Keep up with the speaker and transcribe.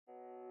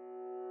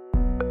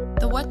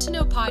What to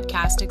Know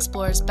podcast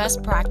explores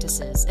best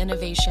practices,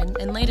 innovation,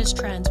 and latest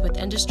trends with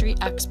industry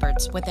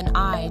experts with an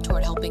eye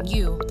toward helping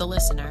you, the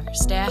listener,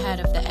 stay ahead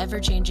of the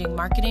ever-changing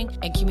marketing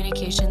and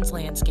communications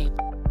landscape.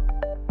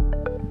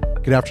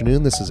 Good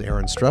afternoon. This is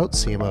Aaron Strout,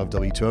 CMO of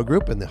W2O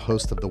Group and the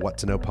host of the What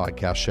to Know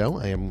podcast show.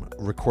 I am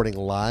recording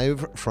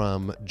live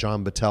from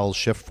John Battelle's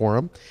Shift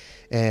Forum.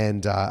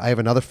 And I have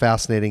another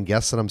fascinating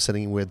guest that I'm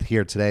sitting with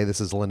here today. This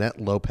is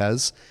Linette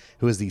Lopez,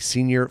 who is the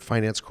Senior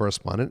Finance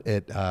Correspondent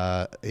at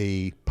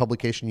a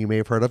publication you may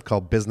have heard of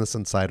called Business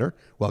Insider.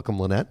 Welcome,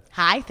 Linette.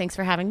 Hi, thanks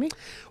for having me.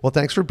 Well,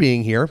 thanks for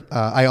being here.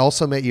 I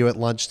also met you at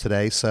lunch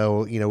today,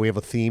 so we have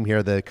a theme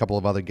here that a couple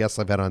of other guests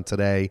I've had on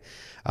today.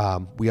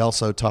 We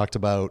also talked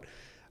about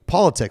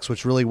politics,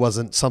 which really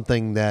wasn't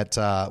something that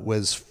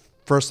was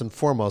first and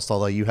foremost,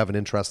 although you have an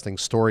interesting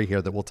story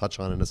here that we'll touch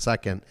on in a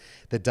second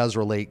that does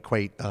relate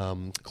quite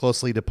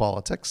closely to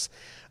politics,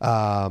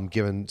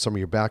 given some of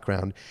your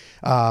background.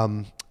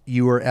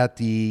 You were at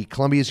the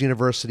Columbia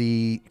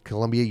University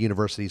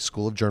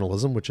School of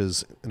Journalism, which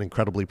is an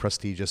incredibly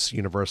prestigious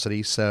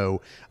university.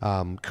 So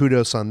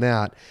kudos on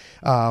that.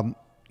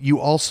 You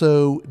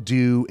also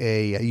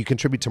you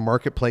contribute to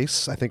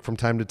Marketplace, I think, from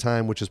time to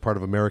time, which is part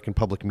of American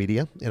Public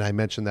Media. And I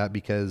mentioned that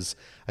because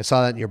I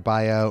saw that in your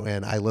bio,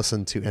 and I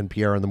listen to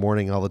NPR in the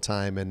morning all the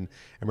time, and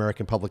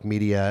American Public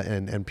Media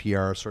and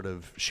NPR sort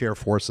of share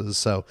forces.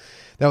 So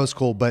that was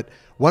cool. But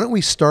why don't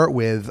we start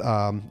with,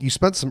 you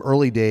spent some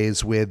early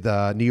days with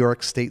New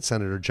York State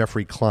Senator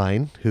Jeffrey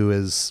Klein, who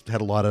has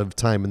had a lot of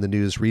time in the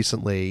news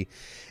recently.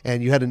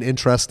 And you had an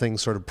interesting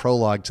sort of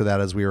prologue to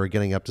that as we were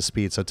getting up to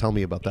speed. So tell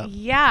me about that.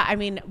 Yeah, I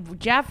mean,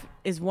 Jeff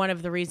is one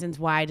of the reasons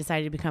why I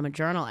decided to become a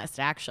journalist,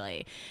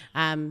 actually.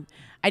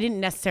 I didn't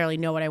necessarily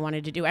know what I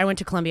wanted to do. I went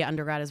to Columbia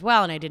undergrad as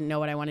well, and I didn't know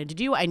what I wanted to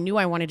do. I knew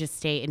I wanted to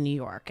stay in New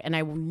York, and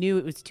I knew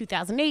it was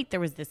 2008. There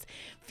was this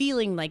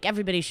feeling like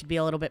everybody should be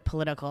a little bit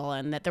political,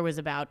 and that there was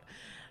about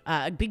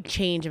a big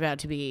change about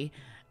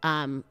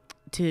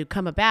to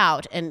come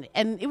about. And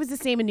it was the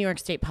same in New York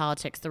state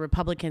politics. The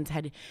Republicans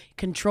had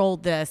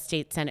controlled the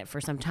state Senate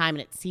for some time,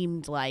 and it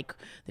seemed like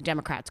the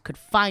Democrats could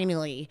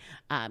finally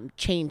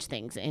change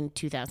things in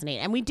 2008.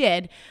 And we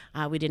did.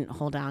 We didn't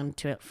hold on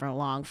to it for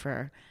long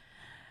for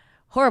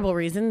horrible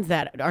reasons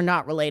that are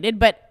not related.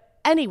 But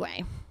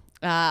anyway,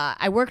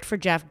 I worked for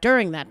Jeff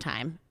during that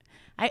time.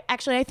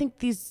 I think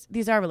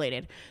these are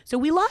related. So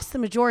we lost the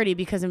majority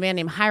because a man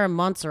named Hiram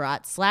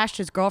Montserrat slashed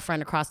his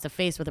girlfriend across the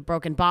face with a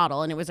broken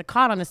bottle, and it was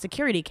caught on a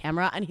security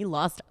camera, and he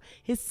lost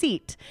his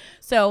seat.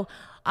 So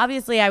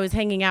obviously I was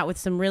hanging out with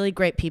some really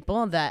great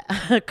people that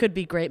could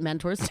be great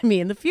mentors to me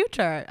in the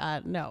future.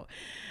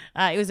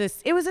 It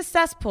was a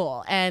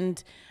cesspool,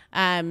 and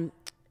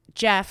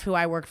Jeff, who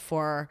I worked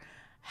for,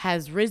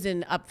 has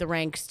risen up the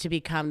ranks to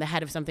become the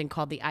head of something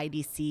called the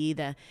IDC,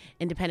 the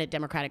Independent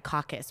Democratic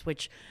Caucus,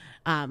 which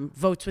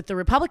votes with the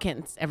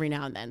Republicans every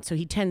now and then. So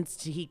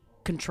he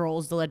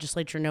controls the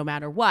legislature no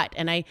matter what.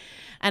 And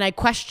I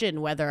question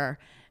whether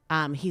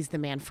he's the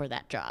man for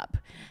that job.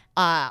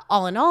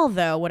 All in all,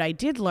 though, what I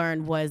did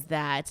learn was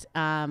that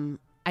I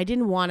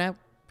didn't want to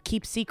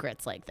keep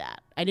secrets like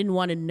that. I didn't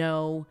want to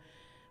know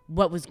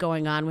what was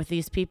going on with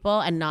these people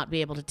and not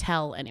be able to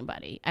tell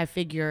anybody. I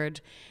figured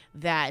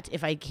that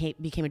if I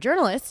became a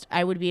journalist,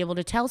 I would be able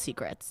to tell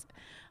secrets.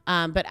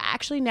 But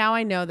actually now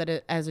I know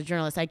that as a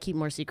journalist, I keep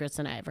more secrets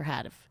than I ever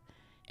had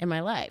in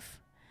my life.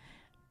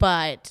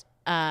 But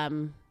at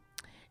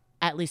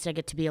least I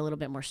get to be a little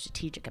bit more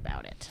strategic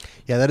about it.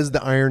 Yeah, that is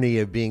the irony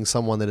of being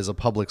someone that is a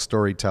public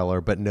storyteller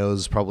but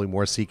knows probably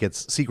more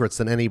secrets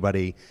than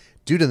anybody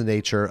due to the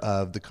nature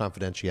of the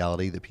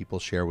confidentiality that people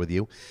share with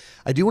you.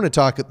 I do want to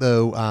talk,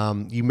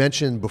 though, you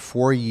mentioned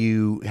before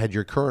you had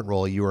your current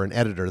role, you were an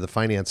editor, the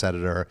finance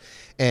editor,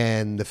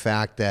 and the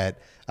fact that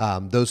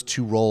those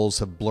two roles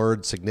have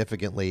blurred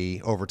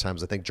significantly over time.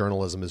 I think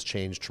journalism has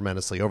changed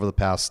tremendously over the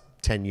past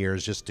 10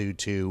 years just due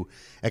to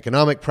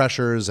economic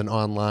pressures and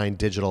online,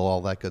 digital,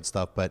 all that good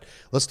stuff. But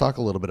let's talk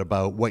a little bit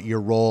about what your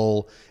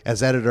role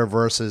as editor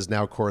versus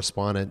now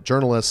correspondent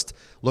journalist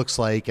looks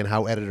like, and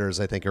how editors,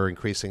 I think, are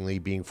increasingly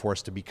being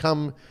forced to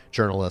become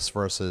journalists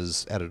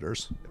versus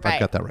editors, if I've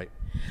got that right.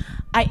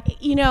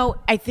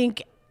 I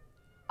think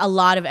a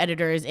lot of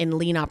editors in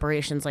lean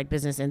operations like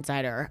Business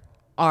Insider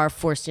are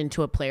forced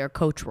into a player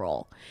coach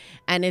role.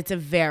 And it's a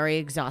very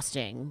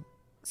exhausting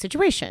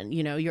situation.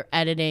 You're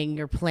editing,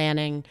 you're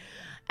planning,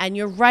 and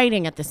you're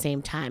writing at the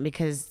same time,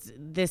 because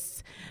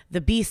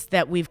the beast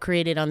that we've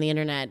created on the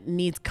internet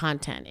needs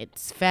content.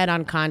 It's fed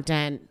on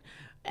content.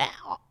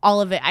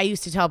 All of it. I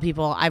used to tell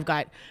people I've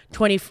got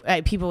 20,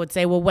 people would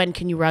say, well, when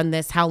can you run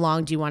this? How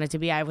long do you want it to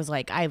be? I was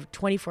like, I have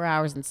 24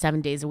 hours and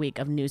 7 days a week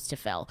of news to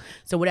fill.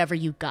 So whatever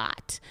you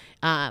got.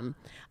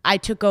 I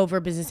took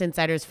over Business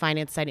Insider's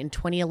finance site in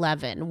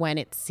 2011 when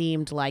it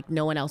seemed like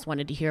no one else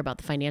wanted to hear about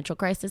the financial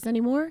crisis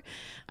anymore.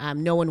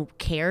 No one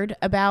cared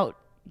about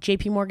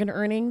JP Morgan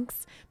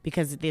earnings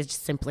because they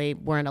just simply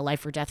weren't a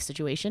life or death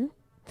situation.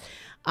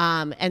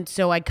 And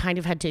so I kind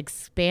of had to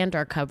expand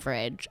our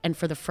coverage. And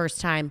for the first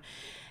time,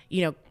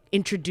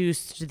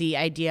 introduced the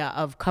idea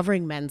of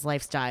covering men's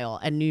lifestyle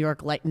and New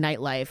York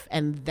nightlife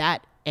and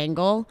that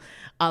angle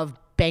of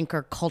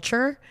banker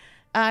culture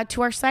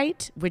to our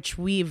site, which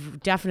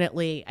we've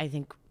definitely, I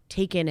think,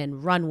 taken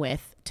and run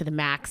with to the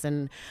max.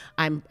 And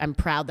I'm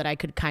proud that I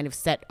could kind of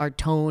set our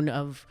tone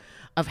of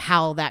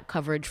how that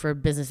coverage for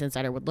Business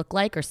Insider would look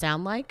like or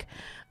sound like.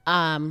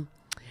 And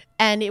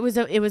it was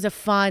a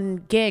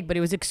fun gig, but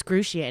it was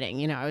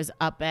excruciating. I was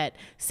up at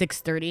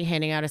 6:30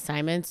 handing out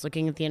assignments,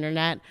 looking at the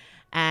internet,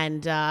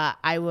 and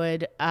I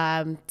would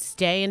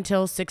stay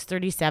until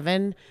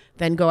 6:37,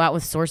 then go out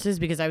with sources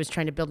because I was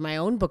trying to build my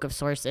own book of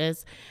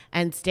sources,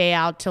 and stay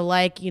out till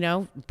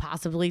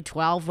possibly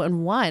 12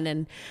 and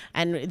 1.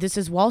 And this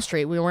is Wall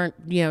Street. We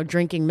weren't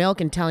drinking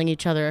milk and telling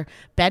each other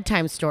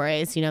bedtime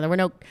stories. There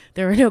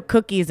were no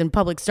cookies and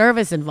public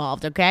service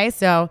involved. Okay,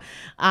 so.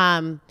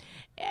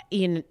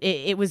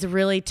 It was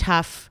really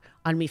tough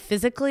on me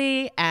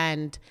physically,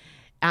 and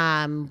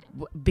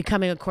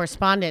becoming a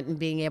correspondent and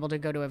being able to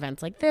go to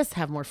events like this,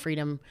 have more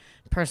freedom,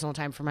 personal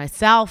time for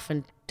myself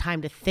and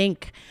time to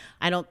think.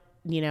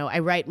 I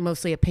write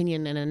mostly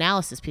opinion and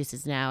analysis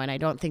pieces now, and I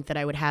don't think that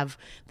I would have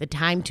the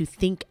time to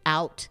think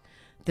out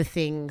the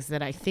things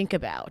that I think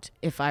about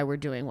if I were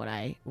doing what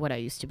I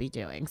used to be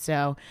doing.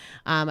 So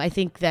I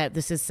think that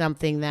this is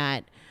something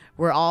that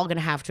we're all going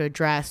to have to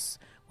address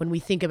when we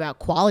think about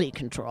quality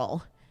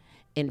control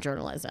in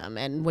journalism.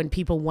 And when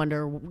people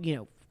wonder,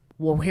 well,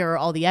 where are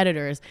all the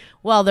editors?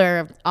 Well,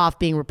 they're off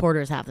being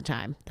reporters half the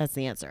time. That's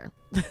the answer.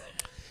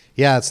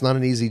 Yeah, it's not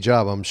an easy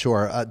job, I'm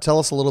sure. Tell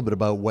us a little bit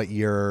about what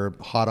you're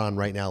hot on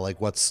right now, like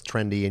what's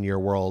trendy in your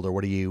world, or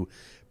what are you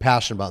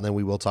passionate about? And then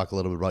we will talk a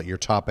little bit about your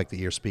topic that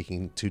you're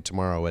speaking to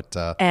tomorrow at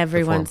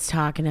Everyone's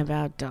talking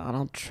about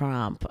Donald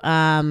Trump,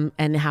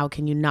 and how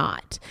can you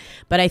not?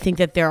 But I think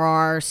that there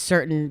are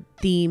certain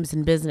themes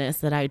in business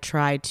that I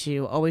try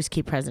to always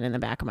keep present in the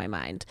back of my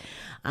mind.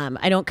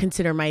 I don't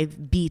consider my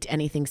beat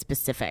anything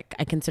specific.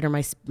 I consider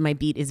my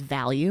beat is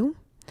value.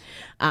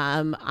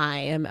 I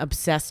am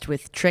obsessed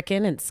with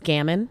tricking and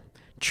scamming.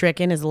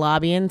 Tricking is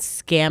lobbying.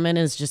 Scamming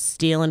is just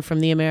stealing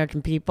from the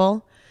American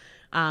people.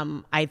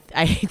 I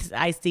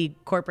see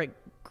corporate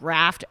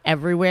graft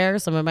everywhere.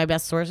 Some of my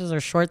best sources are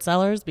short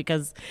sellers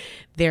because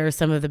they're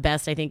some of the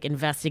best, I think,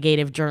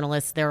 investigative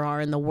journalists there are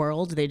in the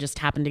world. They just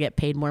happen to get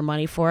paid more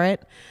money for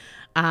it.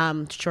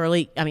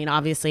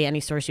 Obviously any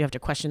source you have to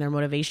question their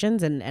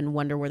motivations and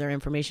wonder where their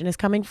information is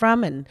coming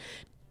from and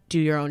do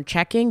your own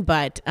checking.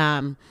 But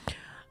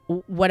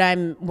what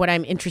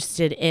I'm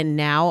interested in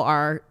now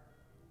are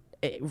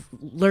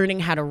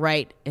learning how to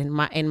write in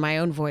my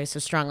own voice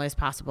as strongly as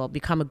possible,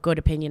 become a good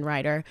opinion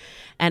writer,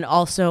 and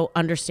also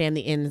understand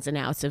the ins and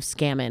outs of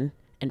scamming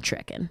and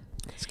tricking.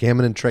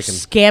 Scamming and tricking.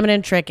 Scamming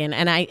and tricking.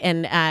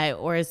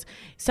 Or as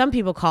some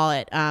people call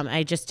it,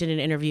 I just did an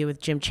interview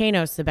with Jim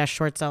Chanos, the best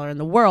short seller in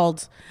the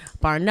world,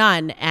 bar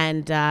none,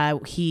 and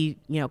he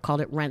called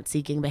it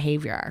rent-seeking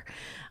behavior.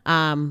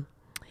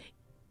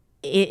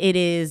 It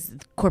is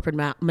corporate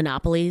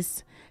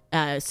monopolies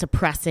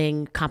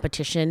suppressing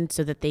competition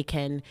so that they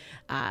can,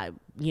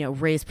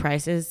 raise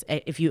prices.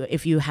 If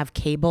you have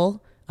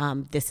cable,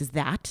 this is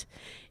that.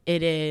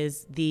 It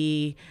is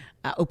the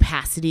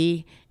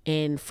opacity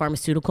in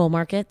pharmaceutical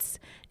markets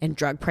and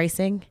drug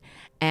pricing,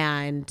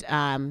 and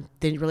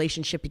the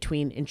relationship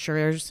between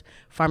insurers,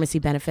 pharmacy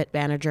benefit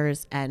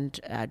managers, and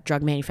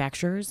drug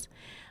manufacturers.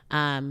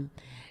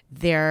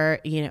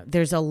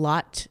 There's a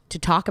lot to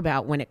talk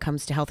about when it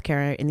comes to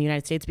healthcare in the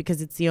United States because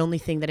it's the only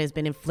thing that has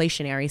been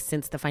inflationary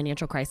since the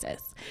financial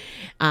crisis.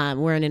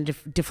 We're in a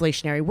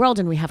deflationary world,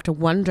 and we have to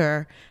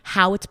wonder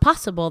how it's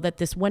possible that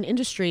this one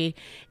industry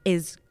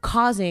is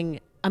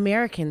causing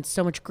Americans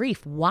so much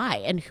grief. Why?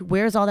 And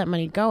where's all that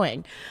money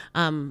going?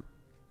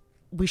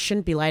 We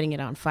shouldn't be lighting it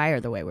on fire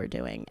the way we're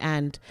doing,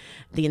 and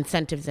the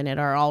incentives in it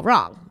are all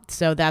wrong.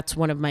 So that's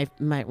one of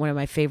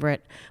my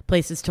favorite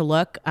places to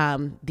look.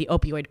 The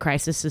opioid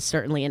crisis is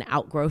certainly an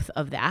outgrowth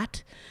of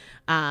that,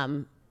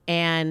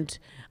 and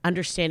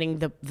understanding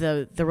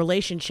the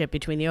relationship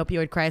between the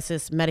opioid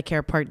crisis,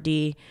 Medicare Part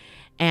D,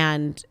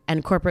 and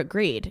corporate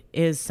greed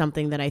is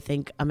something that I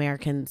think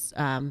Americans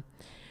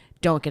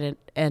don't get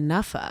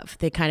enough of.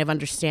 They kind of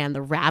understand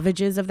the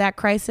ravages of that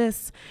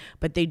crisis,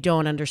 but they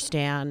don't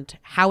understand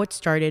how it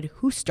started,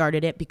 who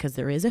started it, because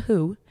there is a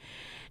who,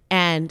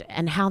 and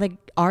how they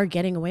are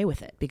getting away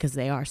with it, because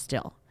they are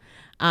still.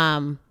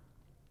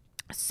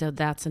 So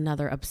that's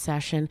another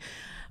obsession.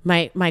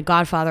 My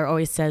godfather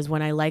always says,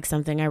 when I like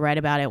something, I write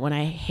about it. When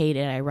I hate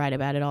it, I write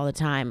about it all the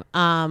time.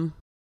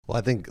 Well,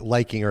 I think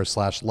liking or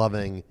 /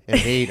 loving and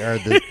hate are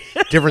the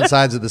different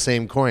sides of the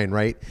same coin,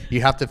 right?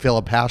 You have to feel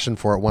a passion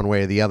for it one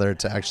way or the other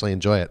to actually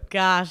enjoy it.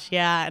 Gosh,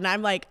 yeah. And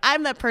I'm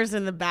that person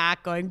in the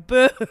back going,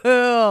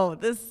 boo,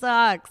 this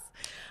sucks.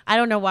 I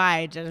don't know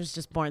why. I was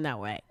just born that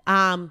way.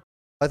 I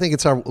think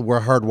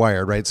we're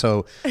hardwired, right?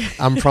 So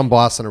I'm from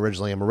Boston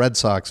originally. I'm a Red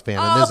Sox fan.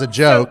 And there's a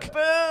joke.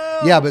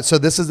 Yeah, but so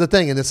this is the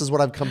thing, and this is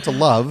what I've come to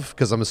love,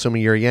 because I'm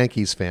assuming you're a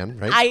Yankees fan,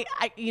 right?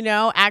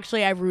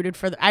 Actually, I rooted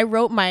for. I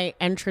wrote my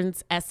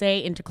entrance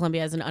essay into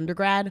Columbia as an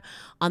undergrad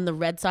on the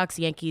Red Sox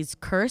Yankees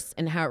curse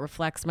and how it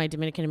reflects my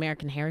Dominican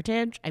American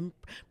heritage. I'm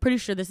pretty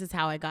sure this is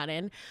how I got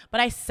in,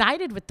 but I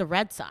sided with the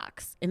Red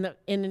Sox in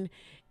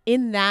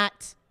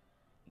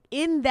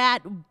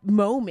that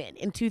moment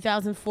in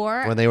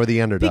 2004 when they were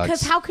the underdogs.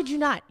 Because how could you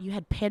not? You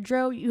had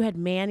Pedro, you had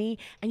Manny,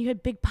 and you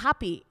had Big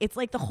Papi. It's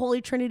like the holy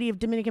trinity of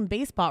Dominican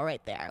baseball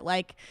right there.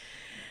 Like,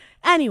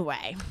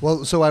 anyway.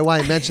 Well, so why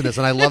I mention this,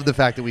 and I love the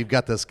fact that we've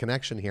got this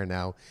connection here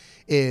now,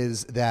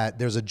 is that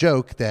there's a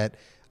joke that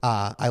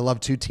I love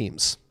two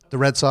teams, the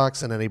Red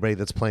Sox and anybody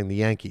that's playing the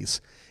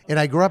Yankees. And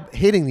I grew up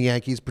hating the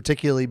Yankees,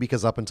 particularly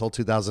because up until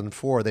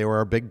 2004, they were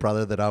our big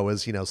brother that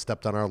always,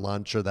 stepped on our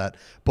lunch, or that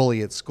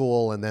bully at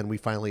school, and then we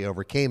finally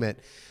overcame it.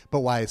 But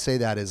why I say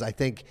that is I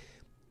think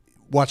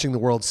watching the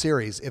World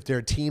Series, if there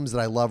are teams that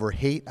I love or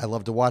hate, I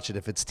love to watch it.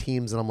 If it's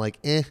teams that I'm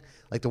like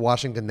the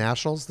Washington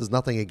Nationals, there's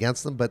nothing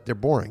against them, but they're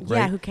boring, right?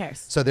 Yeah, who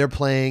cares? So they're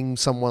playing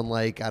someone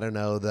like, I don't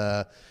know,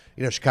 the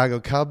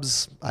Chicago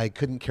Cubs. I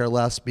couldn't care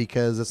less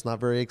because it's not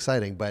very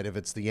exciting. But if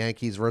it's the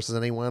Yankees versus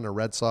anyone, or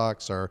Red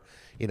Sox, or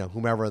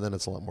whomever, then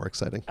it's a lot more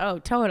exciting. Oh,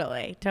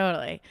 totally.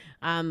 I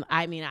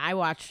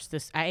watched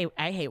this. I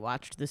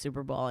watched the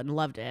Super Bowl and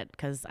loved it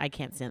because I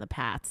can't stand the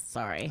Pats.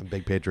 Sorry. I'm a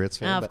big Patriots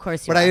fan. Of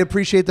course you But are. I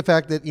appreciate the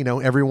fact that,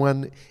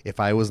 everyone, if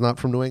I was not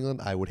from New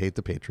England, I would hate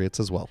the Patriots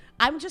as well.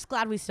 I'm just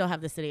glad we still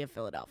have the city of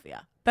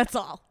Philadelphia. That's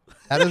all.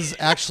 That is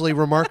actually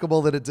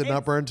remarkable that it did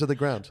not burn to the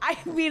ground. I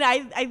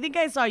think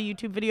I saw a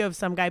YouTube video of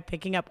some guy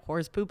picking up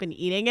horse poop and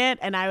eating it,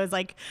 and I was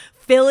like,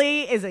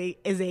 Philly is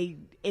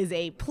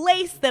a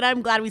place that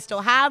I'm glad we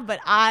still have, but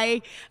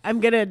I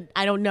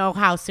don't know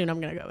how soon I'm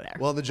gonna go there.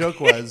 Well, the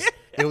joke was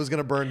it was going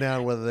to burn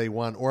down whether they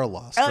won or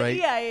lost, right?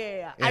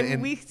 Yeah. And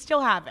we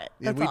still have it.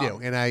 And we do.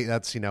 And I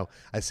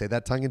say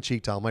that tongue in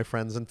cheek to all my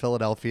friends in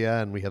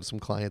Philadelphia, and we have some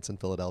clients in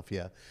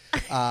Philadelphia.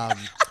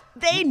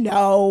 They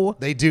know.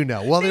 They do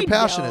know. Well, they're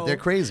passionate. know. They're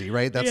crazy,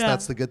 right?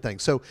 That's the good thing.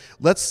 So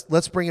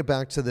let's bring it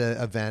back to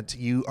the event.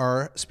 You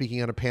are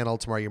speaking on a panel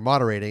tomorrow. You're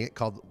moderating it,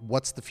 called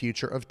 "What's the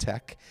Future of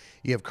Tech?"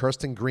 You have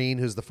Kirsten Green,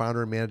 who's the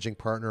founder and managing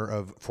partner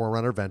of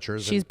Forerunner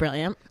Ventures. She's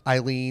brilliant.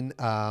 Eileen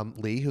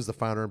Lee, who's the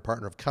founder and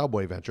partner of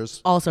Cowboy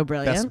Ventures. Also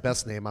brilliant.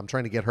 Best name. I'm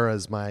trying to get her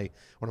as one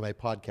of my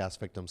podcast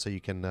victims, so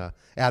you can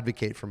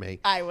advocate for me.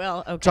 I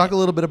will. Okay. Talk a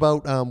little bit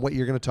about what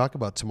you're going to talk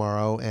about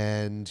tomorrow,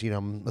 and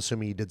I'm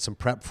assuming you did some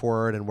prep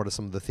for it, and what are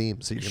some of the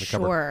themes that you're going to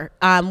cover? Sure.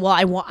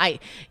 Well,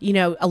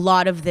 a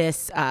lot of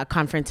this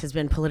conference has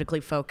been politically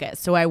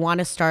focused, so I want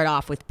to start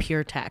off with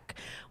pure tech.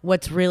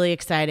 What's really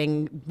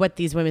exciting, what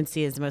these women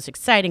see as the most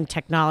exciting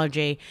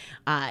technology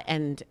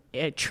and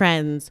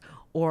trends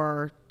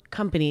or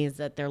companies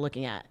that they're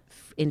looking at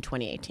in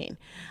 2018.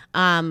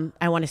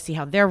 I want to see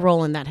how their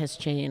role in that has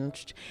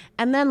changed.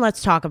 And then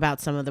let's talk about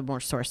some of the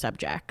more sore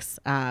subjects.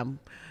 Eileen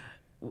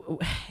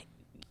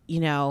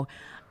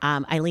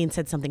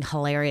said something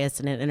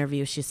hilarious in an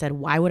interview. She said,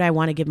 "Why would I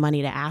want to give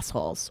money to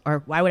assholes?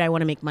 Or why would I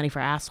want to make money for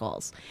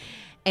assholes?"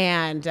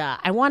 And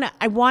I want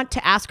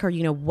to ask her,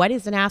 what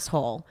is an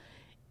asshole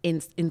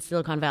in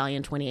Silicon Valley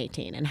in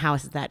 2018, and how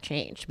has that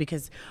changed?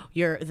 Because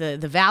the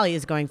Valley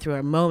is going through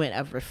a moment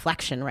of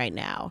reflection right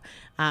now,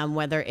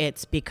 whether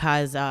it's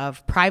because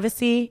of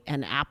privacy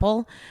and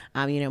Apple.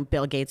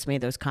 Bill Gates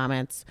made those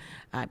comments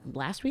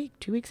last week,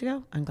 2 weeks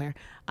ago. Unclear.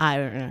 I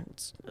don't know.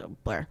 It's a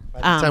blur. By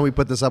the time we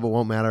put this up, it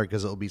won't matter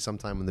because it'll be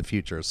sometime in the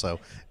future. So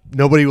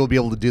nobody will be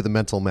able to do the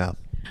mental math.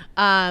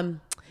 Obviously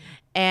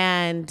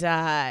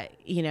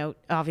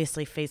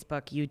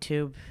Facebook,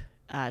 YouTube,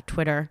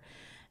 Twitter,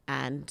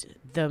 and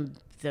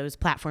those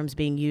platforms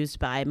being used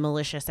by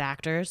malicious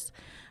actors,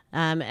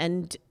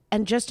 and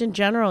just in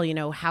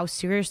general, how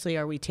seriously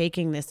are we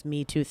taking this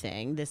Me Too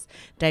thing, this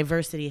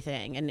diversity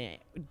thing, and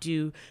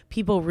do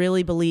people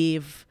really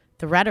believe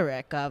the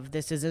rhetoric of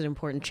this is an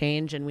important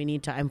change and we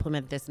need to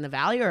implement this in the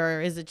Valley,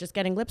 or is it just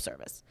getting lip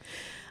service?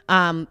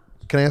 Can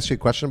I ask you a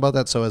question about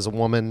that? So as a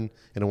woman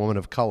and a woman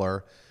of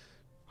color,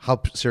 how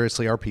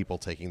seriously are people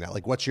taking that?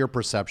 Like, what's your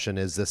perception?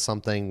 Is this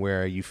something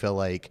where you feel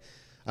like,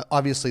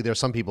 obviously there are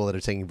some people that are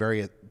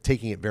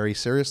taking it very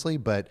seriously,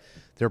 but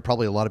there are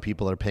probably a lot of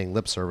people that are paying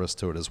lip service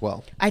to it as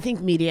well. I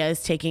think media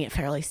is taking it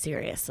fairly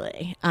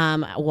seriously.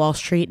 Wall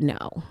Street,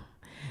 no.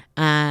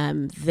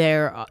 One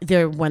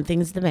thing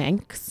is the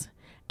banks,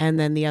 and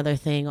then the other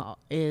thing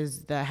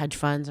is the hedge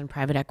funds and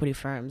private equity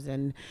firms,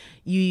 and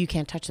you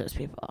can't touch those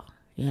people.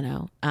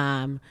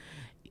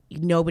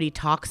 Nobody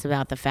talks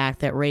about the fact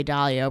that Ray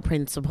Dalio,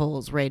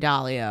 Principals Ray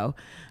Dalio,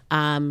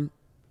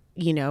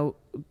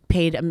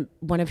 paid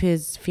one of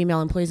his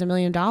female employees $1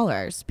 million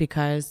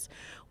because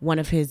one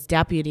of his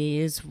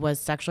deputies was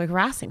sexually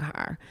harassing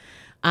her.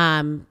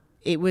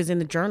 It was in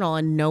the Journal,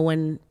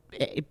 and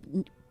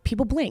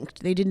people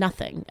blinked. They did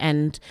nothing.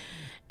 And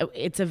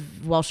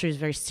Wall Street is a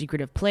very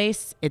secretive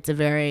place. It's a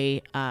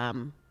very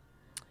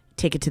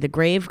take it to the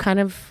grave kind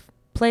of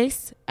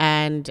place.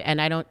 And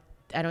I don't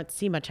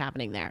see much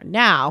happening there.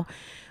 Now,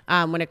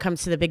 when it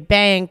comes to the big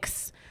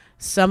banks,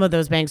 some of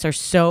those banks are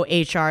so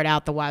HR'd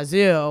out the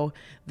wazoo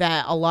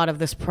that a lot of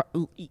this.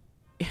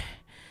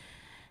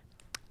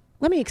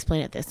 Let me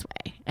explain it this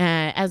way.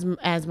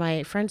 As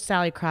my friend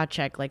Sally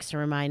Krawcheck likes to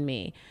remind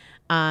me,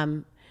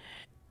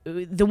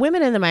 the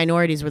women and the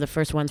minorities were the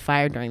first ones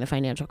fired during the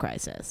financial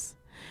crisis.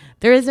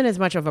 There isn't as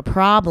much of a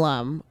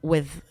problem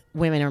with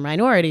women or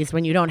minorities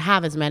when you don't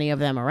have as many of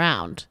them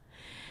around.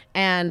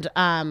 And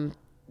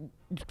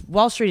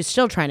Wall Street is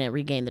still trying to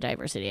regain the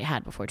diversity it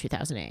had before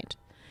 2008.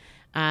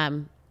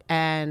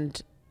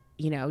 And,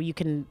 you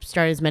can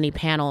start as many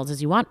panels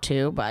as you want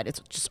to, but it's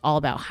just all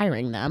about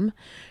hiring them.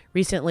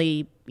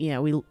 Recently,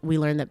 we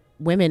learned that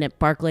women at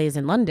Barclays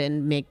in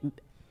London make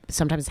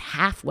sometimes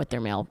half what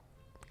their male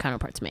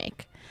counterparts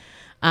make.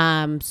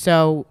 I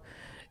don't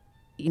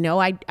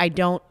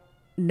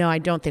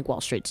think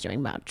Wall Street's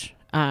doing much.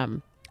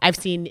 I've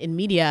seen in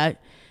media,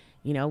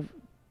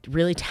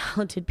 really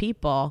talented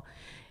people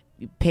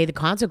pay the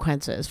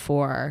consequences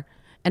for,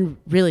 and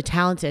really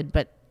talented,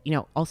 but,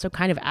 also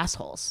kind of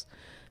assholes.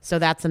 So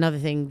that's another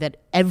thing that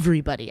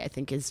everybody, I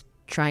think, is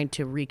trying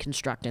to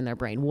reconstruct in their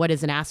brain. What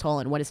is an asshole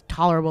and what is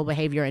tolerable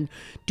behavior? And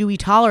do we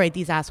tolerate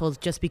these assholes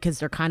just because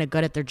they're kind of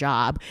good at their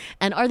job?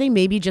 And are they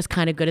maybe just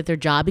kind of good at their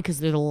job because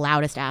they're the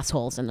loudest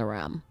assholes in the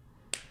room?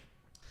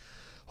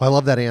 Well, I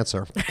love that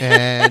answer.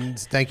 And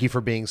thank you for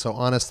being so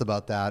honest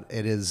about that.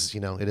 It is,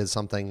 it is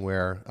something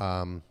where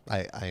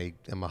I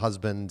am a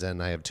husband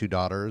and I have 2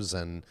 daughters,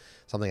 and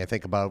something I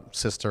think about,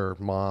 sister,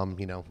 mom,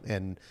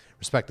 and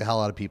respect the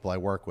hell out of people I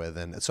work with.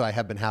 And so I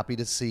have been happy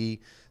to see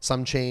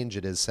some change.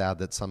 It is sad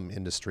that some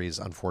industries,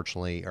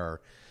 unfortunately,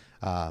 are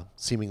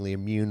seemingly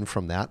immune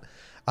from that.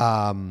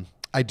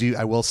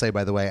 I will say,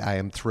 by the way, I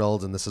am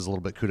thrilled, and this is a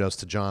little bit kudos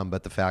to John,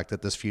 but the fact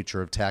that this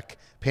Future of Tech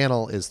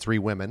panel is 3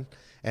 women.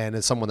 And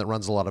as someone that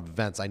runs a lot of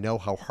events, I know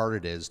how hard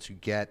it is to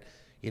get,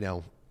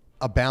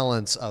 a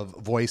balance of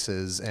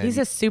voices. And he's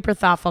a super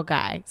thoughtful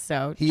guy.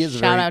 So he is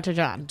shout out to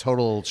John.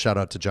 Total shout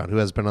out to John, who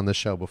has been on this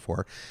show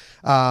before.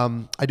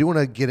 I do want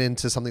to get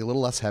into something a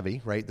little less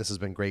heavy, right? This has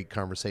been great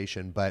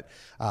conversation, but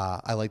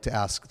I like to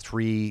ask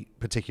 3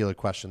 particular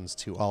questions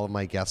to all of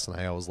my guests, and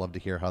I always love to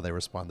hear how they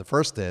respond. The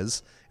first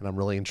is, and I'm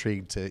really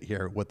intrigued to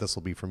hear what this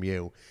will be from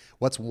you,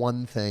 what's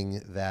one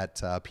thing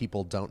that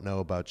people don't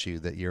know about you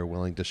that you're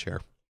willing to share?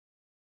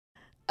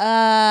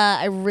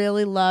 I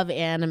really love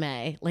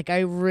anime. Like, I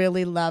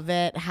really love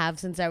it. Have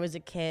since I was a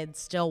kid,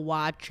 still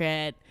watch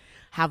it,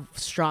 have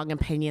strong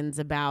opinions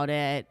about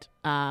it.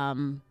 I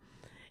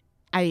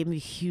am a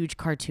huge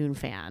cartoon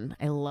fan.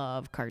 I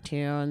love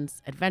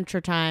cartoons.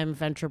 Adventure Time,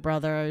 Venture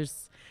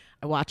Brothers.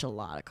 I watch a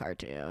lot of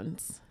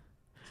cartoons.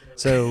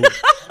 So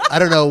I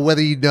don't know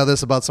whether you know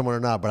this about someone or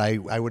not, but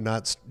I would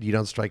not, you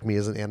don't strike me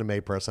as an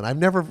anime person. I've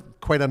never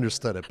quite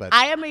understood it, but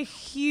I am a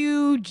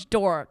huge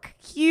dork.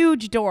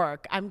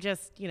 I'm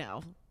just,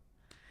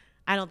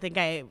 I don't think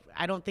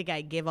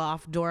I give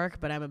off dork,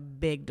 but I'm a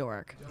big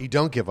dork. You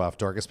don't give off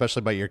dork,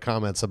 especially by your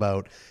comments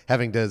about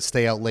having to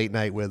stay out late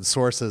night with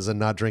sources and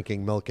not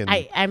drinking milk and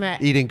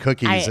eating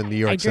cookies in New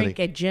York City. I drink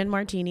a gin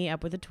martini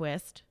up with a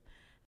twist.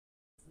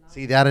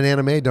 See, that and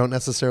anime don't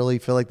necessarily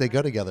feel like they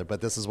go together, but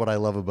this is what I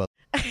love about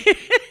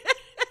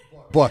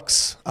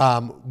books.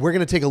 We're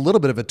going to take a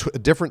little bit of a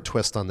different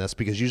twist on this,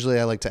 because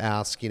usually I like to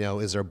ask,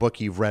 is there a book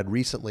you've read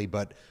recently?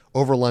 But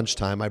over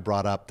lunchtime, I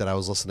brought up that I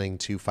was listening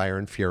to Fire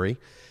and Fury,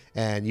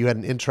 and you had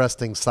an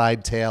interesting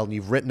side tale, and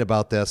you've written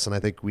about this, and I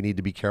think we need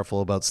to be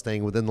careful about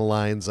staying within the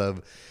lines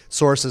of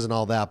sources and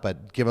all that,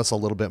 but give us a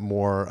little bit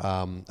more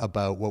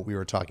about what we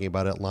were talking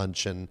about at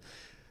lunch and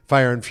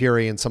Fire and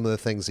Fury and some of the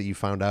things that you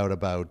found out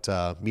about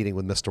meeting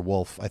with Mr.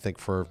 Wolf, I think,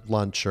 for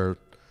lunch or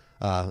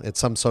it's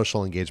some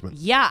social engagement.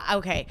 Yeah.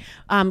 Okay.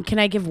 Can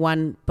I give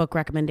one book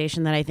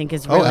recommendation that I think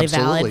is really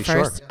valid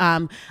first?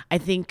 Sure. I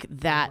think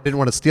that I didn't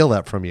want to steal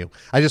that from you.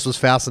 I just was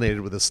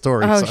fascinated with the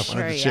story. Oh, so sure. I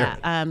wanted to share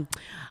it.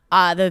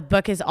 The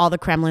book is All the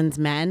Kremlin's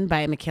Men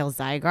by Mikhail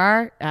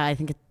Zygar. I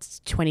think it's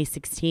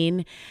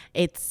 2016.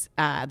 It's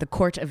the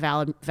court of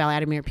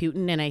Vladimir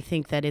Putin, and I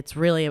think that it's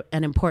really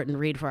an important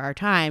read for our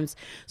times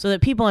so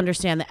that people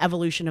understand the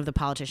evolution of the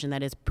politician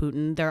that is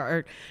Putin.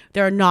 There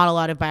are not a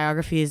lot of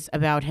biographies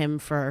about him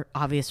for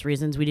obvious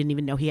reasons. We didn't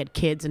even know he had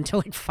kids until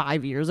like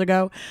 5 years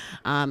ago.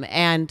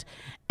 And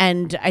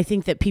I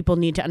think that people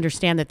need to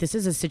understand that this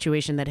is a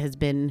situation that has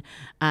been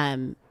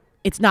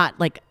it's not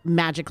like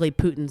magically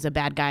Putin's a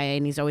bad guy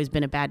and he's always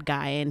been a bad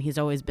guy and he's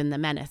always been the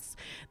menace.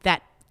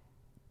 That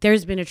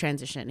there's been a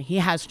transition. He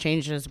has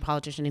changed as a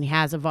politician and he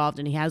has evolved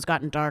and he has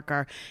gotten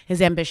darker.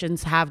 His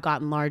ambitions have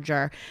gotten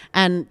larger.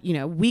 And,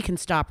 we can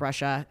stop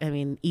Russia,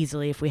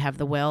 easily if we have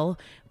the will.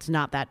 It's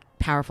not that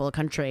powerful a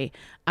country.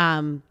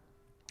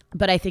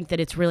 But I think that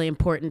it's really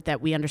important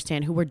that we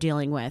understand who we're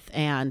dealing with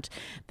and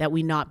that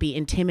we not be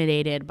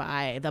intimidated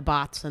by the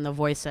bots and the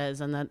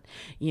voices and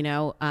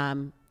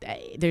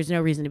there's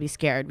no reason to be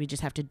scared. We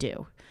just have to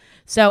do.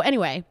 So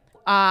anyway,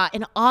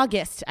 in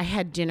August, I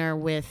had dinner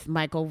with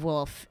Michael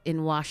Wolff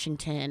in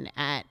Washington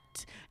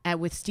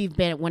with Steve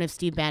Bannon, one of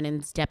Steve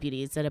Bannon's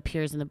deputies that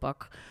appears in the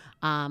book.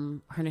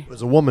 Her name It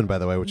was a woman, by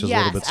the way, which is a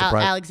little bit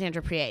surprising.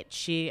 Alexandra Priate.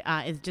 She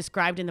is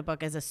described in the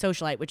book as a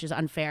socialite, which is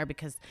unfair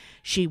because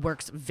she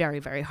works very,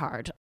 very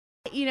hard.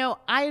 You know,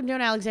 I have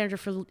known Alexandra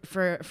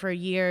for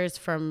years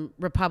from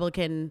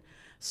Republican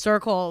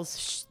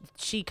circles.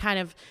 She kind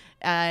of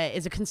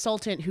is a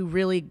consultant who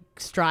really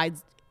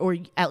strides, or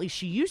at least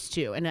she used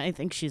to, and I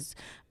think she's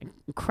an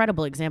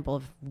incredible example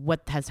of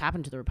what has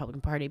happened to the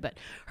Republican Party. But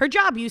her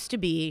job used to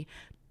be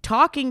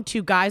talking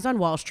to guys on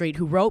Wall Street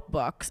who wrote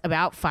books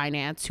about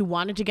finance, who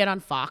wanted to get on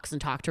Fox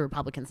and talk to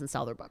Republicans and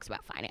sell their books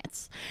about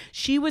finance.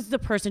 She was the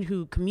person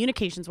who,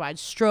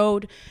 communications-wise,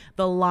 strode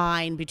the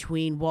line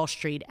between Wall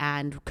Street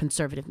and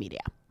conservative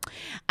media.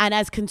 And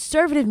as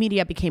conservative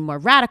media became more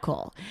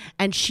radical,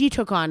 and she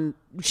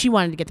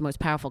wanted to get the most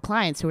powerful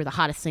clients who were the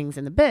hottest things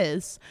in the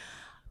biz,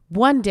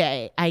 one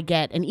day I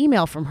get an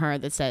email from her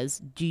that says,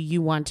 "Do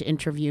you want to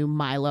interview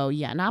Milo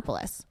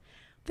Yiannopoulos?"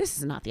 This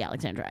is not the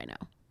Alexandra I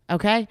know.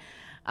 Okay?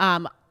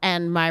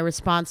 And my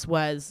response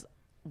was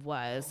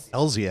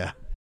Elzia.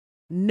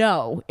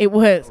 no. It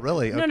was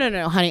Really? Okay.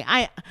 No, honey.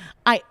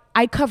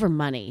 I cover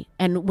money,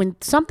 and when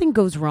something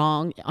goes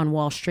wrong on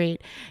Wall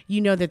Street, you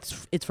know that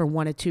it's for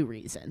one of two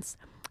reasons: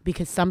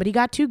 because somebody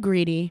got too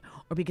greedy,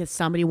 or because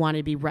somebody wanted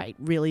to be right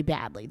really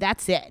badly.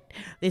 That's it.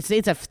 It's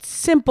a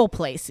simple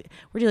place.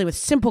 We're dealing with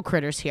simple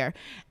critters here.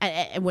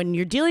 And when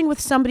you're dealing with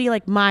somebody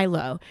like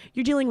Milo,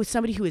 you're dealing with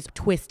somebody who is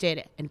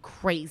twisted and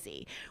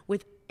crazy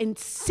with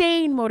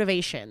insane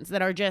motivations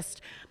that are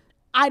just,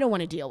 I don't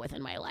want to deal with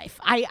in my life.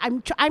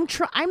 I'm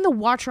the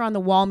watcher on the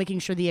wall, making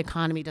sure the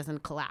economy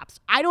doesn't collapse.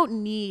 I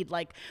don't need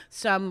like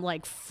some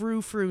like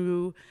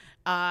frou-frou.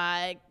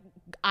 I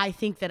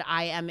think that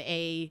I am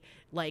a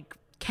like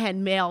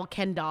Ken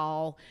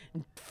doll,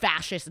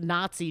 fascist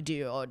Nazi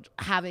dude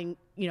having,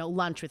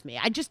 lunch with me.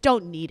 I just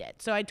don't need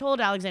it. So I told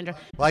Alexandra.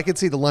 Well, I can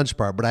see the lunch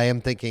part, but I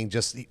am thinking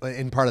just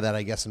in part of that,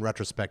 I guess, in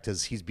retrospect,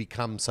 is he's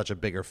become such a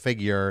bigger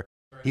figure.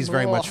 He's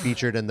very much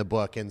featured in the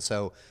book, and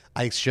so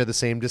I share the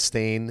same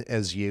disdain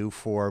as you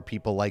for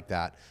people like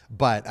that.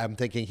 But I'm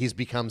thinking he's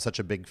become such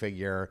a big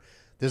figure.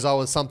 There's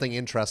always something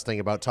interesting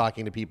about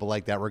talking to people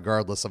like that,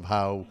 regardless of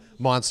how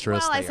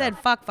monstrous they are. Well, I said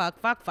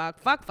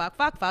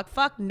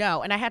fuck,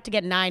 no. And I had to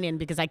get 9 in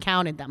because I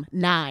counted them.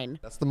 9.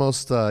 That's the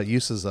most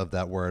uses of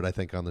that word, I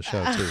think, on the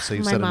show, too. So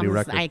you set a new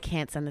record. I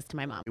can't send this to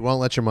my mom. You won't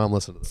let your mom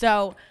listen to this.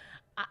 So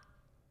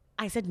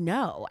I said,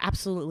 no,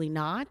 absolutely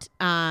not.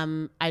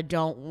 I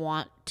don't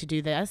want to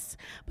do this.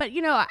 But,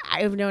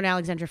 I've known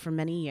Alexandra for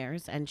many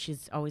years, and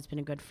she's always been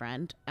a good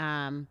friend.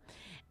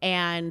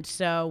 And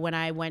so when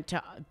I went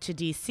to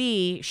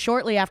D.C.,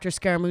 shortly after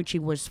Scaramucci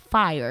was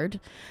fired,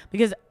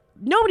 because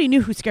nobody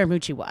knew who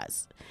Scaramucci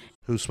was.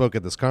 Who spoke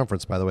at this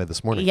conference, by the way,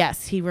 this morning.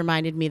 Yes, he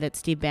reminded me that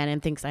Steve Bannon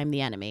thinks I'm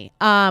the enemy.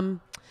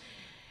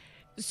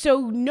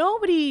 So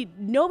nobody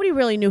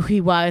really knew who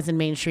he was in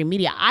mainstream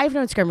media. I've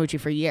known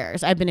Scaramucci for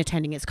years. I've been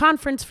attending his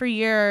conference for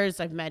years.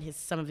 I've met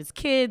some of his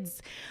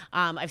kids.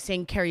 I've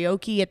sang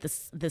karaoke at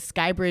the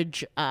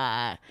Skybridge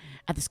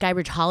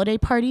holiday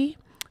party.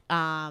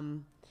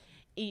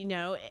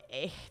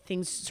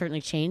 Things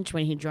certainly changed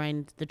when he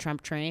joined the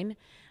Trump train.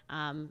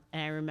 And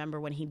I remember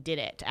when he did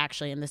it,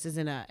 actually, and this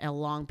isn't a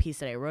long piece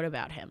that I wrote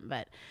about him,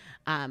 but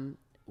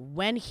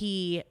when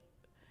he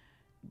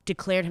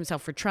declared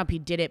himself for Trump, he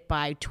did it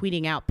by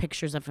tweeting out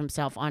pictures of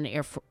himself on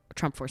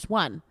Trump Force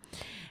One.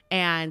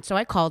 And so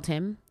I called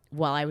him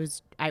while it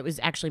was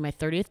actually my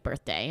 30th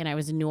birthday, and I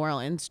was in New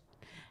Orleans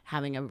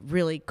having a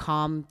really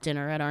calm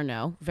dinner at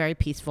Arnaud, very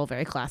peaceful,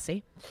 very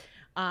classy.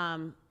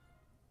 And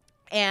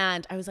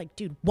I was like,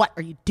 dude, what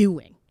are you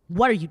doing?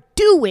 What are you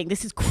doing?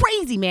 This is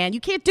crazy, man. You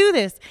can't do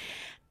this.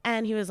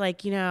 And he was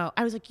like, I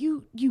was like,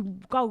 you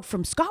go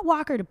from Scott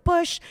Walker to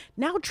Bush,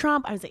 now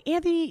Trump. I was like,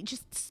 Anthony,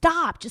 just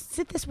stop. Just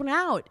sit this one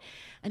out.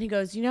 And he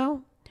goes,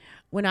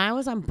 when I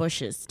was on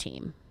Bush's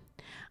team,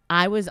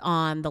 I was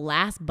on the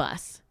last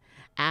bus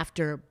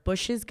after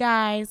Bush's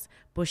guys,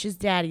 Bush's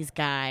daddy's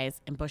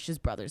guys, and Bush's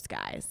brother's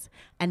guys.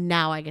 And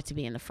now I get to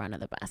be in the front of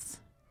the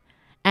bus.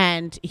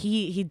 And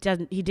he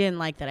didn't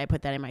like that I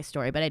put that in my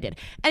story, but I did.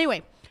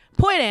 Anyway,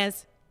 point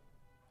is,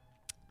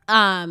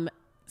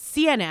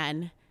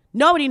 CNN,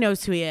 nobody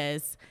knows who he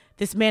is.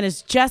 This man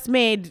is just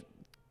made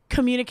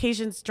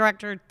communications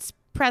director,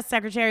 press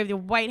secretary of the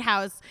White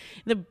House.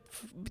 This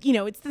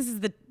is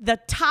the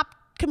top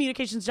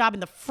communications job in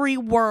the free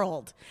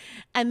world.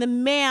 And the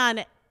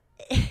man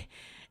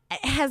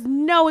has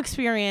no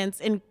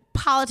experience in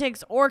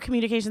politics or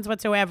communications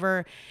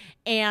whatsoever.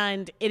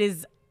 And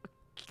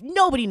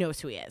nobody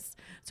knows who he is.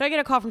 So I get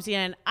a call from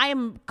CNN. I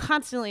am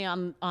constantly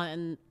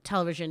on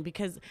television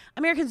because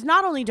Americans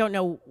not only don't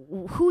know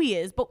who he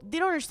is, but they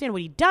don't understand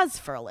what he does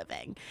for a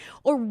living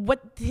or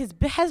what his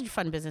hedge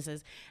fund business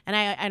is.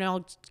 And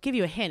I'll give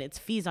you a hint. It's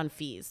fees on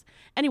fees.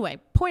 Anyway,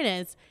 point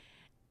is,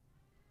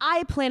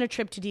 I plan a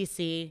trip to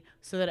D.C.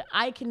 so that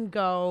I can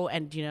go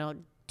and,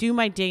 do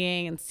my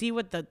digging and see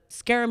what the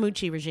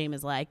Scaramucci regime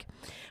is like.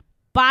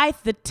 By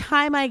the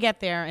time I get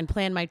there and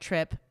plan my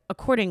trip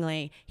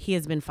accordingly, he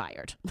has been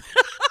fired.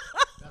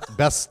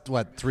 Best,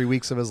 3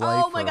 weeks of his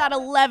life? Oh my God,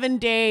 11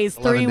 days,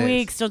 11 3 days.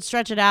 weeks. Don't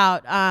stretch it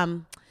out.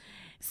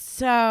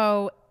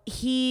 So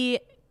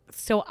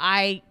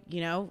I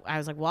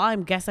was like, well, I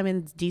guess I'm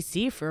in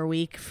DC for a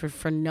week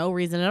for no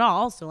reason at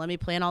all. So let me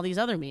plan all these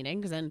other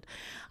meetings. And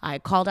I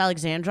called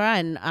Alexandra,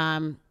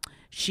 and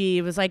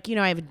she was like,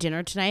 I have a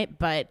dinner tonight,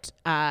 but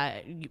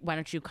why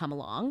don't you come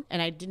along?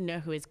 And I didn't know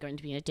who was going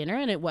to be at dinner,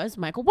 and it was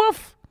Michael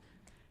Wolff.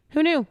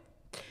 Who knew?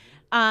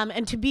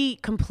 And to be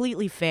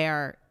completely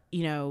fair,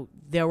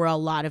 there were a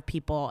lot of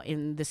people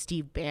in the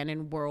Steve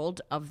Bannon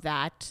world of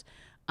the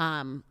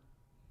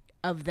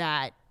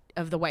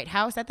White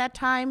House at that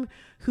time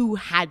who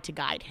had to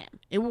guide him.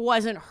 It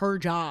wasn't her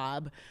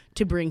job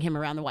to bring him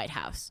around the White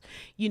House.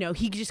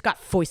 He just got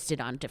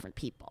foisted on different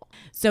people.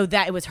 So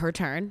that it was her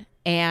turn.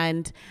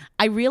 And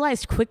I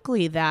realized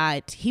quickly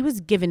that he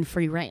was given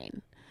free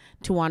rein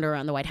to wander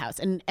around the White House.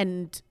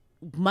 And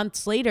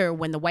months later,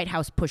 when the White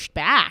House pushed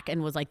back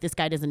and was like, this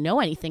guy doesn't know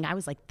anything, I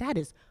was like, that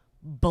is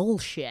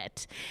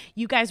bullshit.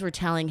 You guys were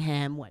telling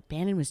him what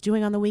Bannon was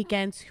doing on the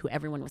weekends, who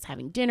everyone was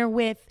having dinner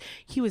with.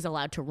 He was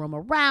allowed to roam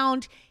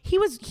around. He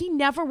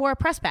never wore a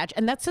press badge,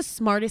 and that's the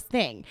smartest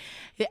thing.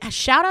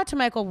 Shout out to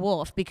Michael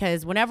Wolff,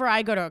 because whenever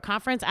I go to a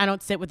conference, I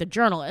don't sit with the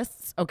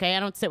journalists, okay? I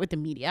don't sit with the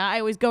media. I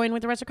always go in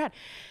with the rest of the crowd.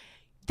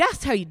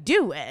 That's how you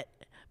do it.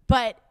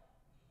 But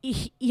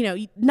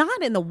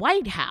not in the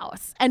White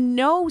House, and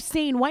no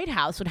sane White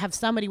House would have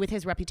somebody with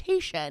his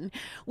reputation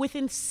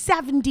within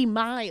 70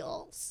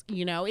 miles.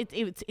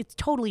 It's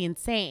totally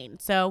insane.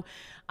 So,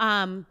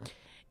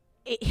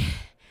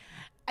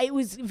 it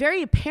was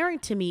very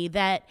apparent to me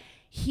that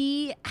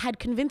he had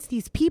convinced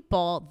these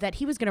people that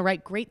he was going to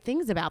write great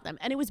things about them.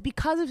 And it was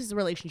because of his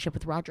relationship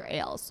with Roger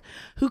Ailes,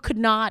 who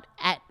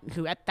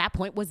at that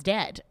point was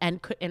dead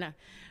and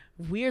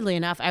weirdly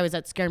enough, I was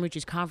at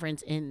Scaramucci's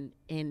conference in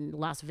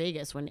Las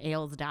Vegas when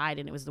Ailes died,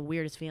 and it was the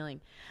weirdest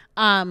feeling.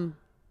 But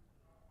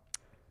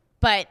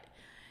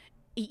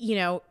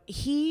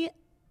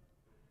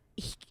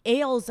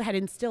Ailes had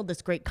instilled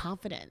this great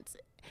confidence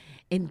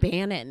in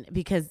Bannon,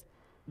 because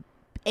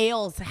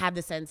Ailes had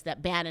the sense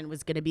that Bannon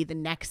was going to be the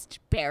next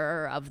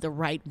bearer of the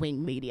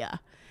right-wing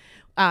media,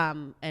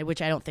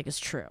 which I don't think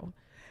is true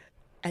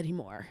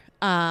anymore.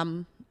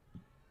 And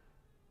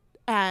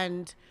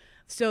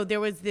so there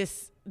was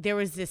this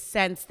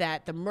sense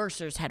that the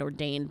Mercers had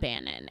ordained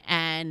Bannon,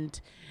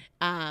 and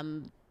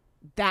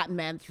that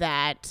meant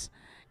that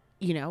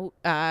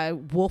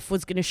Wolff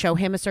was going to show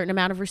him a certain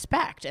amount of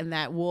respect, and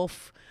that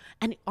Wolff.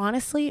 And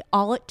honestly,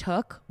 all it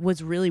took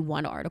was really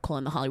one article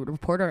in the Hollywood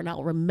Reporter, and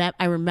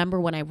I remember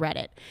when I read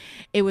it.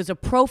 It was a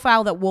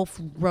profile that Wolff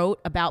wrote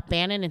about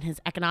Bannon and his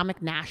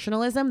economic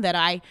nationalism that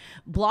I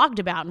blogged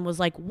about, and was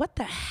like, what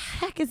the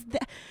heck is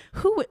that?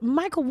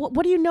 Michael,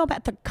 what do you know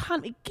about the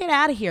economy? Get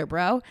out of here,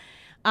 bro.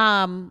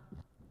 And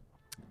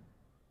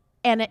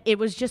it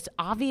was just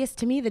obvious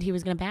to me that he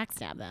was going to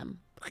backstab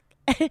them.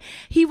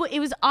 It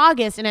was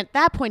August, and at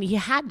that point, he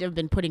had to have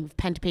been putting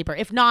pen to paper.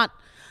 If not,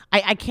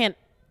 I can't.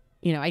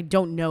 I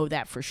don't know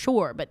that for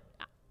sure, but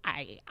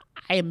I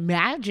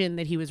imagine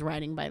that he was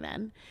writing by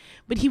then.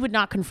 But he would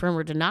not confirm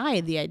or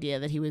deny the idea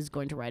that he was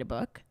going to write a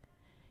book.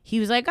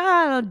 He was like,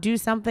 I'll do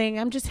something.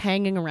 I'm just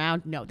hanging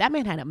around. No, that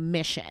man had a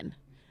mission.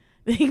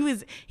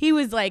 He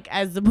was like,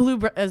 as the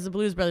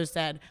Blues Brothers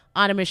said,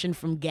 on a mission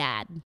from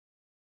God.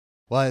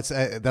 Well,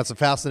 that's a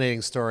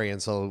fascinating story,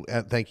 and so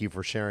thank you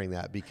for sharing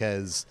that,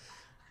 because,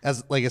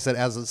 like I said,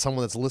 as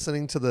someone that's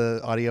listening to the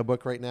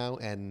audiobook right now,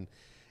 and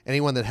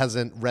anyone that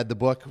hasn't read the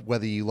book,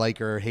 whether you like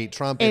or hate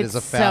Trump, it is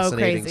a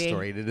fascinating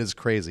story. It is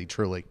crazy,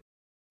 truly.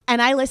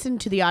 And I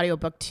listened to the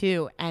audiobook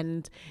too,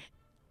 and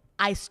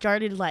I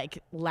started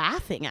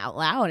laughing out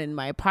loud in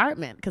my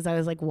apartment, because I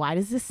was like, why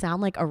does this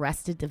sound like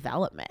Arrested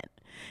Development?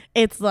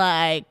 It's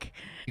like,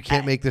 you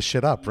can't make this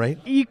shit up, right?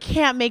 You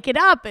can't make it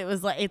up.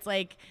 It's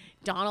like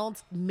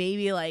Donald's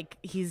maybe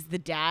he's the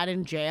dad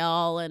in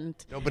jail, and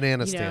no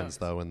banana stands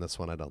though in this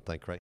one, I don't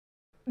think, right?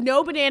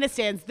 No banana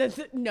stands.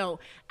 No,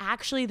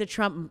 actually, the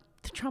Trump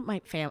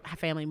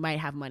family might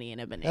have money in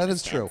a banana stand. That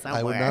is true.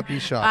 Somewhere. I would not be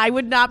shocked. I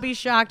would not be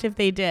shocked if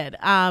they did.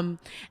 And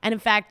in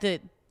fact,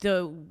 the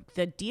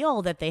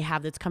deal that they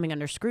have that's coming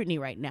under scrutiny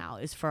right now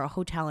is for a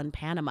hotel in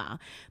Panama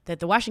that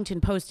the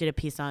Washington Post did a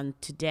piece on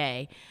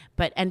today,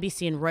 but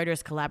NBC and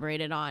Reuters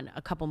collaborated on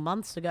a couple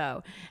months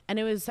ago. And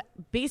it was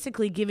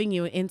basically giving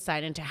you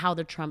insight into how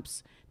the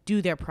Trumps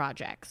do their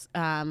projects.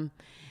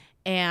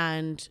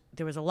 And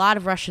there was a lot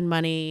of Russian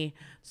money,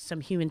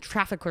 some human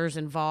traffickers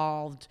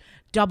involved,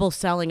 double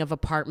selling of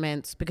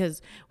apartments,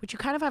 because what you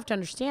kind of have to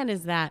understand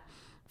is that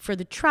for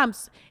the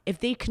Trumps, if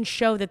they can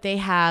show that they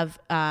have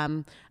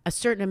a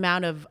certain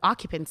amount of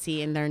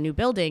occupancy in their new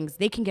buildings,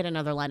 they can get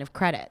another line of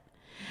credit.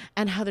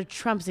 And how the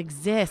Trumps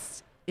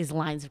exist is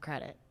lines of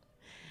credit.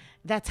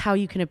 That's how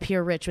you can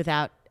appear rich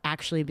without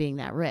actually being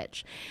that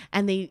rich,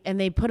 and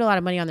they put a lot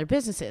of money on their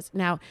businesses.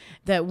 Now,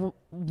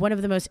 one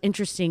of the most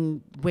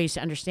interesting ways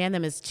to understand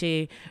them is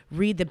to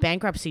read the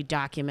bankruptcy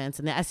documents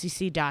and the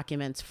SEC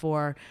documents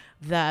for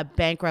the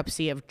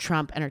bankruptcy of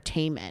Trump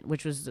Entertainment,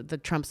 which was the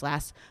Trump's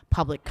last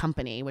public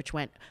company, which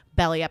went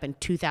belly up in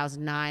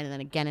 2009 and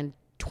then again in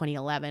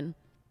 2011.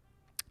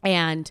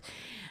 And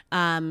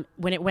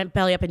when it went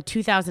belly up in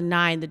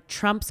 2009, the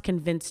Trumps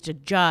convinced a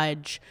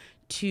judge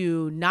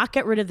to not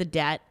get rid of the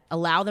debt,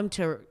 allow them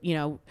to,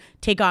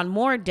 take on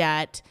more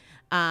debt,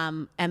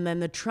 and then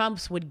the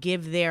Trumps would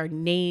give their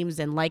names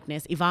and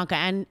likeness, Ivanka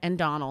and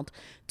Donald,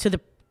 to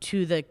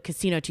the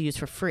casino to use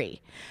for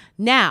free.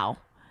 Now,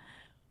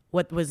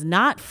 what was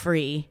not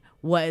free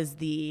was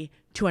the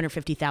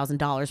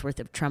 $250,000 worth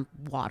of Trump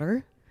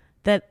water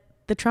that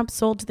the Trumps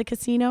sold to the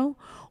casino,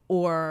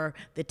 or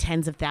the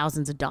tens of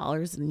thousands of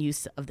dollars in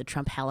use of the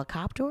Trump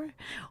helicopter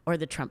or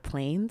the Trump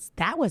planes.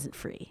 That wasn't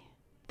free.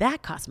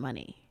 That cost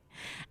money.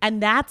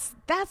 And that's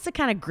the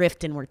kind of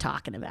grifting we're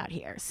talking about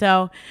here.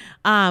 So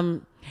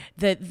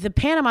the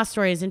Panama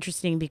story is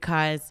interesting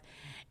because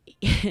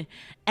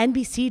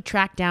NBC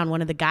tracked down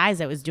one of the guys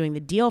that was doing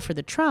the deal for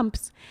the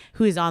Trumps,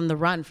 who is on the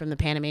run from the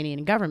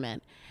Panamanian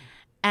government.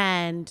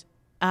 And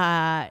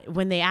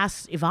when they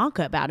asked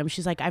Ivanka about him,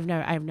 she's like, I've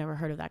never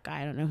heard of that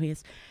guy. I don't know who he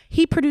is.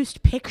 He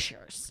produced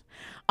pictures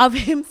of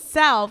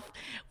himself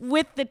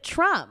with the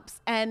Trumps.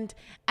 And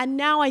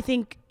now I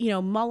think,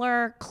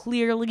 Mueller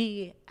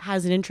clearly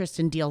has an interest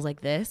in deals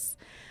like this.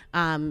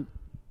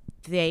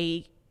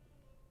 They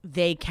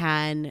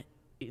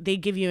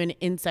give you an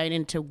insight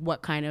into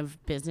what kind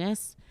of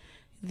business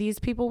these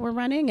people were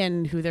running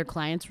and who their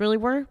clients really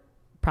were.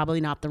 Probably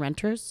not the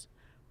renters,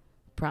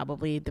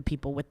 probably the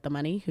people with the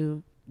money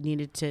who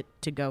needed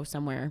to go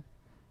somewhere.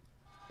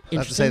 I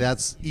have to say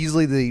that's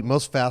easily the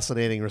most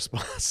fascinating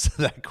response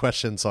to that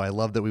question. So I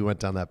love that we went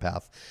down that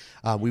path.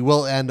 We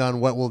will end on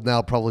what will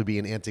now probably be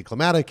an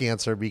anticlimactic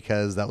answer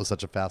because that was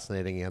such a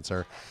fascinating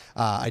answer.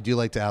 I do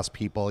like to ask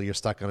people, you're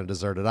stuck on a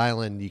deserted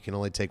island. You can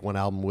only take one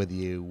album with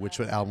you. Which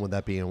album would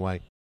that be and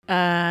why?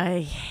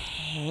 I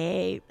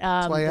hate.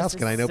 That's why I ask,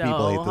 and I know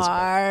people hate this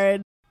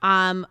hard.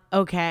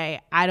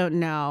 Okay, I don't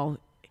know.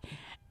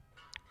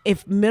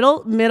 If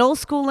middle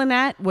school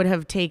Linette would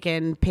have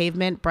taken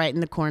Pavement,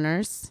 Brighten the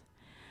Corners.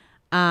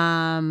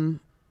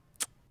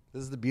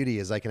 This is the beauty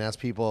is I can ask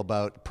people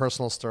about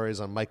personal stories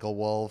on Michael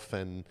Wolff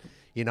and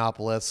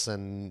Yiannopoulos,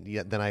 and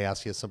then I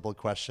ask you a simple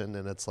question,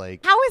 and it's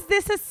like, how is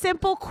this a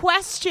simple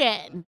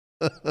question?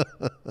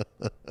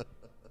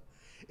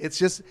 It's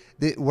just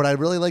what I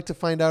really like to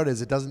find out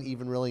is it doesn't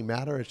even really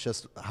matter. It's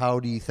just how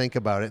do you think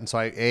about it? And so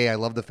I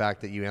love the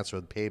fact that you answered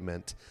with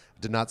Pavement.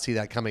 Did not see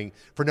that coming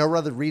for no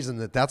other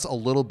reason that's a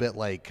little bit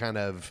like kind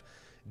of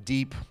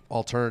deep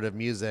alternative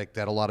music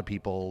that a lot of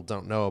people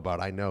don't know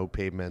about. I know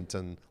Pavement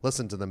and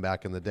listened to them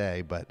back in the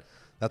day, but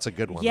that's a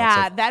good one.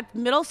 Yeah, that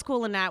middle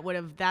school and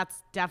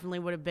that's definitely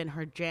would have been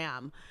her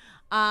jam.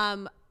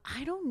 I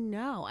don't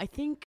know. I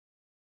think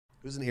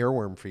who's an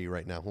earworm for you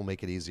right now? We'll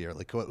make it easier.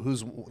 Like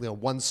who's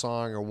one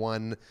song or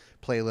one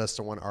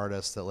playlist or one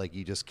artist that like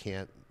you just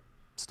can't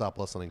stop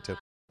listening to?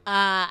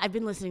 I've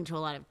been listening to a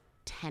lot of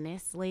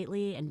Tennis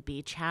lately and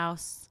Beach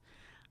House.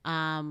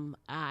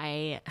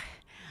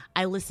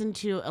 I listen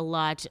to a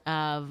lot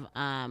of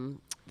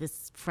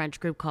this French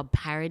group called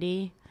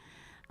Parody.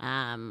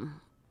 I'm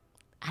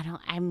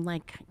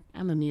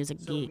a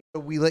music geek.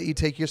 We let you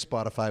take your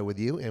Spotify with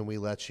you, and we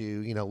let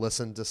you,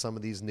 listen to some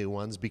of these new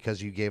ones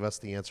because you gave us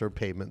the answer of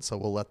Pavement. So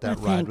we'll let that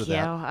ride with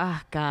that. Thank you.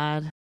 Oh,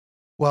 God.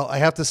 Well, I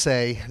have to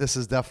say, this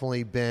has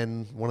definitely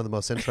been one of the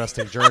most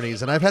interesting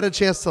journeys, and I've had a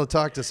chance to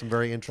talk to some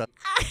very interesting,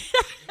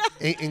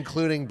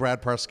 including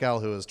Brad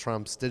Parscale, who is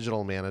Trump's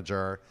digital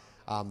manager.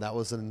 That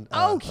was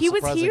he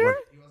was here? One.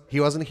 He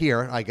wasn't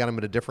here. I got him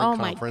at a different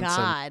conference. Oh, my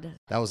God. And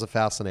that was a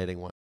fascinating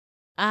one.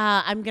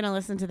 I'm going to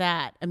listen to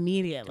that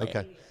immediately.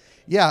 Okay.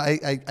 Yeah,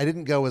 I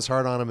didn't go as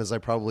hard on him as I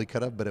probably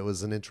could have, but it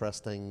was an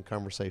interesting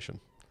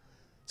conversation.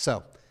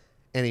 So,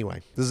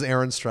 anyway, this is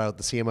Aaron Strout,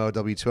 the CMO of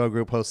W2O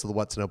Group, host of the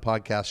What to Know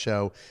podcast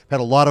show. I've had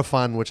a lot of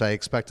fun, which I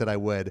expected I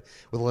would,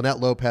 with Linette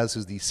Lopez,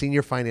 who's the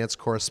senior finance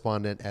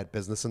correspondent at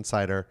Business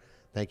Insider.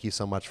 Thank you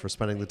so much for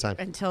spending the time.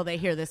 Until they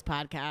hear this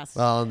podcast.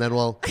 Well, and then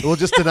we'll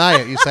just deny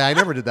it. You say, I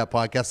never did that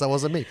podcast. That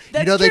wasn't me.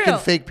 That's they true. can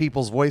fake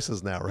people's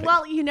voices now, right?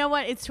 Well, you know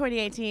what? It's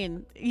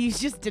 2018. You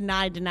just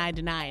deny in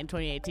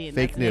 2018.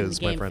 Fake That's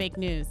news, my friend. Fake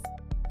news.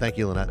 Thank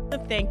you,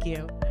 Linette. Thank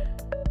you.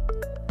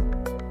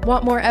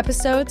 Want more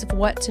episodes of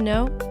What to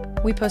Know?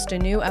 We post a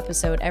new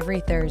episode every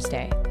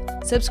Thursday.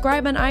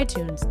 Subscribe on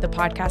iTunes, the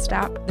podcast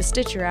app, the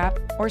Stitcher app,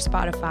 or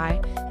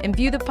Spotify, and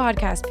view the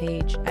podcast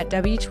page at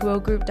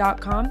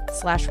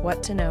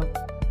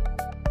w2ogroup.com/whattoknow.